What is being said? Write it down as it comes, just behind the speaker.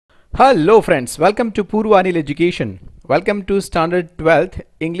Hello friends, welcome to Purvanil Education. Welcome to Standard 12th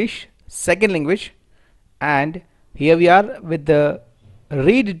English Second Language, and here we are with the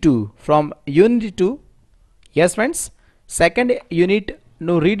read 2 from Unit 2. Yes friends, second unit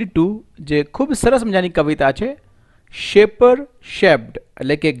નું read 2 જે ખૂબ સરસ મજાની કવિતા છે. Shaper shaped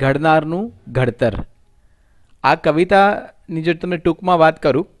એટલે કે ઘડનારનું ઘડતર. આ કવિતાની જો તમને ટૂંકમાં વાત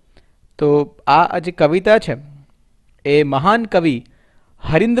કરું તો આ જે કવિતા છે એ મહાન કવિ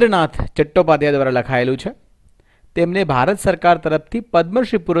હરીન્દ્રનાથ ચટ્ટોપાધ્યાય દ્વારા લખાયેલું છે. તેમને ભારત સરકાર તરફથી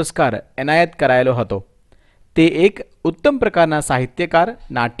પદ્મશ્રી પુરસ્કાર એનાયત કરાયેલો હતો. તે એક ઉત્તમ પ્રકારના સાહિત્યકાર,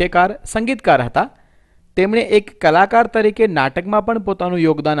 નાટ્યકાર, સંગીતકાર હતા. તેમણે એક કલાકાર તરીકે નાટકમાં પણ પોતાનું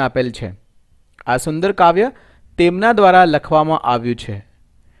યોગદાન આપેલ છે. આ સુંદર કાવ્ય તેમના દ્વારા લખવામાં આવ્યું છે.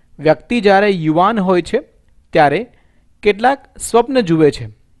 વ્યક્તિ જ્યારે યુવાન હોય છે ત્યારે કેટલાક સ્વપ્ન જુએ છે,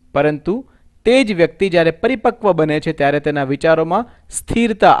 પરંતુ તે જ વ્યક્તિ જ્યારે પરિપક્વ બને છે ત્યારે તેના વિચારોમાં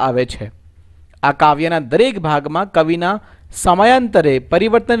સ્થિરતા આવે છે. આ કાવ્યના દરેક ભાગમાં કવિના સમયાંતરે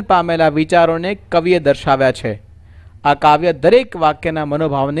પરિવર્તન પામેલા વિચારોને કવિએ દર્શાવ્યા છે. આ કાવ્ય દરેક વાક્યના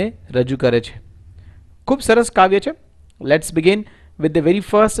મનોભાવને રજૂ કરે છે. ખૂબ સરસ કાવ્ય છે. Let's begin with the very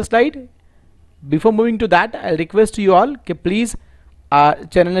first slide. Before moving two that I request you all કે પ્લીઝ આ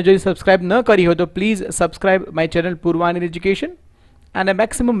ચેનલને જો સબસ્ક્રાઇબ ન કરી હોય તો please subscribe my channel Purvanil education and a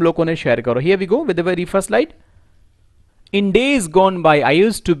maximum lokone share karo. Here we go with the very first slide. In days gone by, I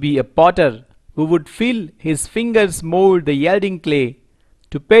used to be a potter who would feel his fingers mold the yielding clay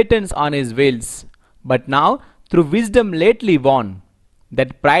to patterns on his wheels. But now, through wisdom lately won,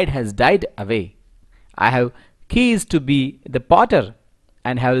 that pride has died away. I have ceased to be the potter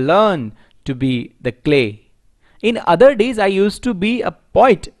and have learned to be the clay. In other days, I used to be a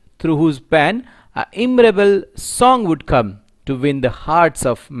poet through whose pen an innumerable song would come to win the hearts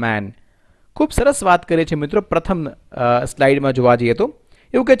of man. ખૂબ સરસ વાત કરે છે મિત્રો. પ્રથમ સ્લાઇડમાં જોવા જઈએ તો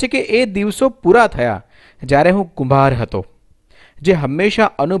એવું કહે છે કે એ દિવસો પૂરા થયા જ્યારે હું કુંભાર હતો, જે હંમેશા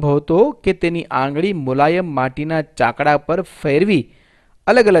અનુભવતો કે તેની આંગળી મુલાયમ માટીના ચાકડા પર ફેરવી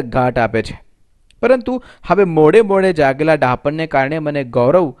અલગ અલગ ઘાટ આપે છે. પરંતુ હવે મોડે મોડે જાગેલા ડાપણને કારણે મને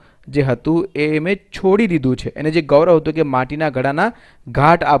ગૌરવ જે હતું એ મેં છોડી દીધું છે. એને જે ગૌરવ હતું કે માટીના ઘડાના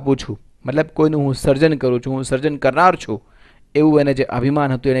ઘાટ આપું છું, મતલબ કોઈનું હું સર્જન કરું છું, હું સર્જન કરનાર છું, એવું એને જે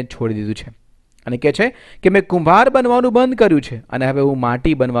અભિમાન હતું એને છોડી દીધું છે. અને કહે છે કે મેં કુંભાર બનવાનું બંધ કર્યું છે અને હવે હું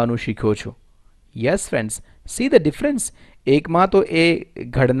માટી બનવાનું શીખ્યો છું. Yes friends, see the difference. એકમાં તો એ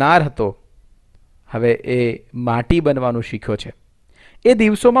ઘડનાર હતો, હવે એ માટી બનવાનું શીખ્યો છે. એ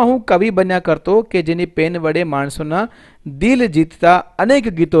દિવસોમાં હું કવિ બન્યા કરતો કે જેની પેન વડે માણસોના દિલ જીતતા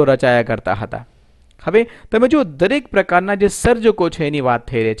અનેક ગીતો રચાયા કરતા હતા. હવે તમે જો દરેક પ્રકારના જે સર્જકો છે એની વાત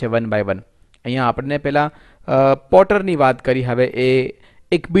થઈ રહી છે વન બાય વન. અહીંયા આપણને પહેલાં પોટરની વાત કરી, હવે એ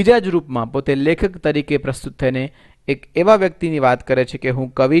એક બીજા જ રૂપમાં પોતે લેખક તરીકે પ્રસ્તુત થઈને એક એવા વ્યક્તિની વાત કરે છે કે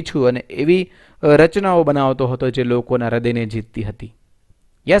હું કવિ છું અને એવી રચનાઓ બનાવતો હતો જે લોકોના હૃદયને જીતતી હતી.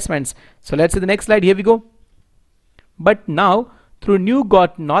 Yes friends, so let's see the next slide. Here we go. But now through new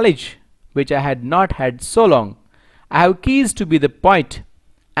got knowledge which I had not had so long, I have ceased to be the poet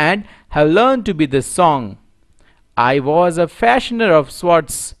and have learned to be the song. I was a fashioner of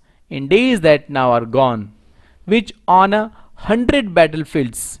swords in days that now are gone, which on 100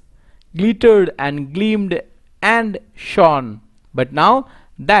 battlefields glittered and gleamed and shone. But now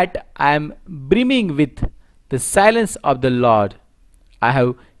that I am brimming with the silence of the Lord, I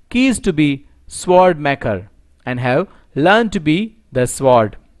have ceased to be sword maker and have learned to be the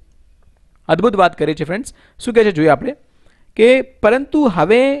sword. અદ્ભુત વાત કરી છે friends. શું કહે છે જોઈએ આપણે કે પરંતુ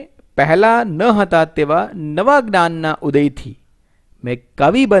હવે પહેલાં ન હતા તેવા નવા જ્ઞાનના ઉદયથી મેં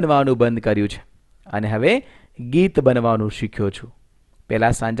કવિ બનવાનું બંધ કર્યું છે અને હવે ગીત બનવાનું શીખ્યો છું.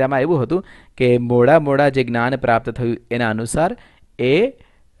 પહેલાં સાંજામાં એવું હતું કે મોડા મોડા જે જ્ઞાન પ્રાપ્ત થયું એના અનુસાર એ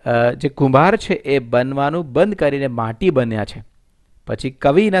જે કુંભાર છે એ બનવાનું બંધ કરીને માટી બન્યા છે. પછી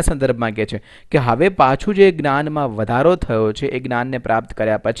કવિના સંદર્ભમાં કહે છે કે હવે પાછું જે જ્ઞાનમાં વધારો થયો છે એ જ્ઞાનને પ્રાપ્ત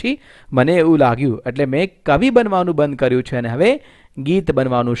કર્યા પછી મને એવું લાગ્યું એટલે મેં કવિ બનવાનું બંધ કર્યું છે અને હવે ગીત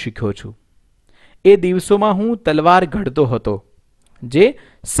બનવાનું શીખ્યો છું. એ દિવસોમાં હું તલવાર ઘડતો હતો જે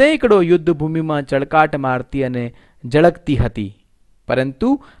સેંકડો યુદ્ધભૂમિમાં ચળકાટ મારતી અને ઝળકતી હતી, પરંતુ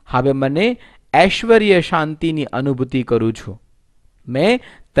હવે મને ઐશ્વર્ય શાંતિની અનુભૂતિ કરું છું. મેં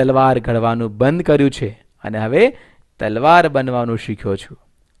તલવાર ઘડવાનું બંધ કર્યું છે અને હવે તલવાર બનવાનું શીખ્યો છું.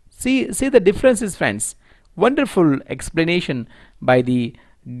 See the differences friends. Wonderful explanation by the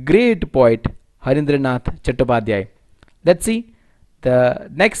great poet Harindranath Chattopadhyay. Let's see the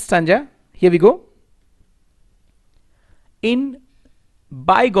next stanza. Here we go. In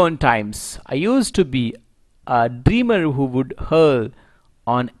bygone times, I used to be a dreamer who would hurl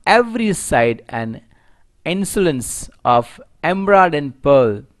on every side an insolence of emerald and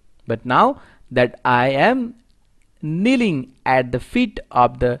pearl. but now that I am kneeling at the feet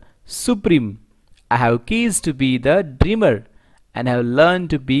of the Supreme, I have ceased to be the dreamer and have learned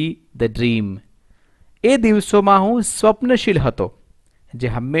to be the dream. એ દિવસોમાં હું સ્વપ્નશીલ હતો, જે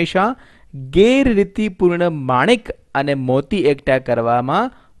હંમેશા ગેરરીતિપૂર્ણ માણિક અને મોતી એકઠા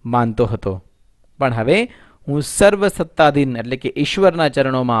કરવામાં માનતો હતો, પણ હવે હું સર્વસત્તાધીન એટલે કે ઈશ્વરના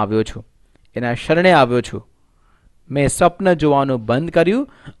ચરણોમાં આવ્યો છું, એના શરણે આવ્યો છું. મેં સ્વપ્ન જોવાનું બંધ કર્યું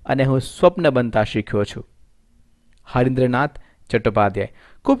અને હું સ્વપ્ન બનતા શીખ્યો છું. હરીન્દ્રનાથ ચટ્ટોપાધ્યાય.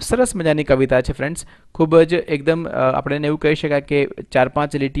 ખૂબ સરસ મજાની કવિતા છે ફ્રેન્ડ્સ. ખૂબ જ એકદમ આપણે એવું કહી શકાય કે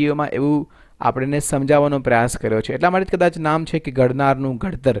 4-5 લીટીઓમાં એવું આપણે સમજાવવાનો પ્રયાસ કર્યો છે. એટલા માટે કદાચ નામ છે કે ઘડનારનું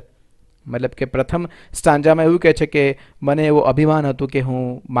ઘડતર. મતલબ કે પ્રથમ સ્ટાન્જામાં એવું કહે છે કે મને એવું અભિમાન હતું કે હું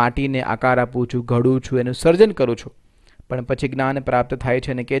માટીને આકાર આપું છું, ઘડું છું, એનું સર્જન કરું છું, પણ પછી જ્ઞાન પ્રાપ્ત થાય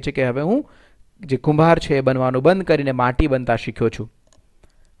છે અને કહે છે કે હવે હું જે કુંભાર છે એ બનવાનું બંધ કરીને માટી બનતા શીખ્યો છું.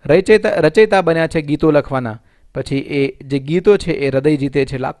 રચયિતા બન્યા છે ગીતો લખવાના, પછી એ જે ગીતો છે એ હૃદય જીતે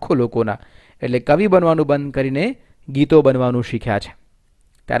છે લાખો લોકોના, એટલે કવિ બનવાનું બંધ કરીને ગીતો બનવાનું શીખ્યા છે.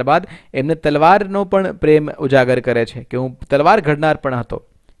 ત્યારબાદ એમને તલવારનો પણ પ્રેમ ઉજાગર કરે છે કે હું તલવાર ઘડનાર પણ હતો,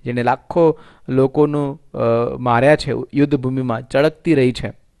 જેને લાખો લોકોનું માર્યા છે યુદ્ધભૂમિમાં, ચળકતી રહી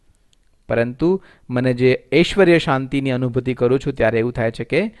છે, પરંતુ મને જે ઐશ્વર્ય શાંતિની અનુભૂતિ કરું છું ત્યારે એવું થાય છે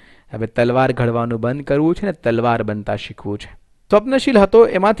કે હવે તલવાર ઘડવાનું બંધ કરવું છે ને તલવાર બનતા શીખવું છે. સ્વપ્નશીલ હતો,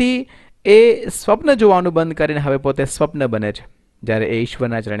 એમાંથી એ સ્વપ્ન જોવાનું બંધ કરીને હવે પોતે સ્વપ્ન બને છે જ્યારે એ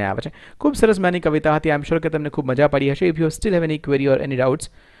ઈશ્વરના ચરણે આવે છે. ખૂબ સરસ મજાની કવિતા હતી. આઈ એમ શ્યોર કે તમને ખૂબ મજા પડી હશે. If you steel have any query or any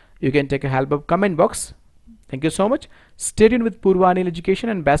doubts, you can take a help of comment box. Thank you so much. Stay tuned with Purvanil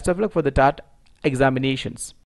Education and best of luck for the TAT examinations.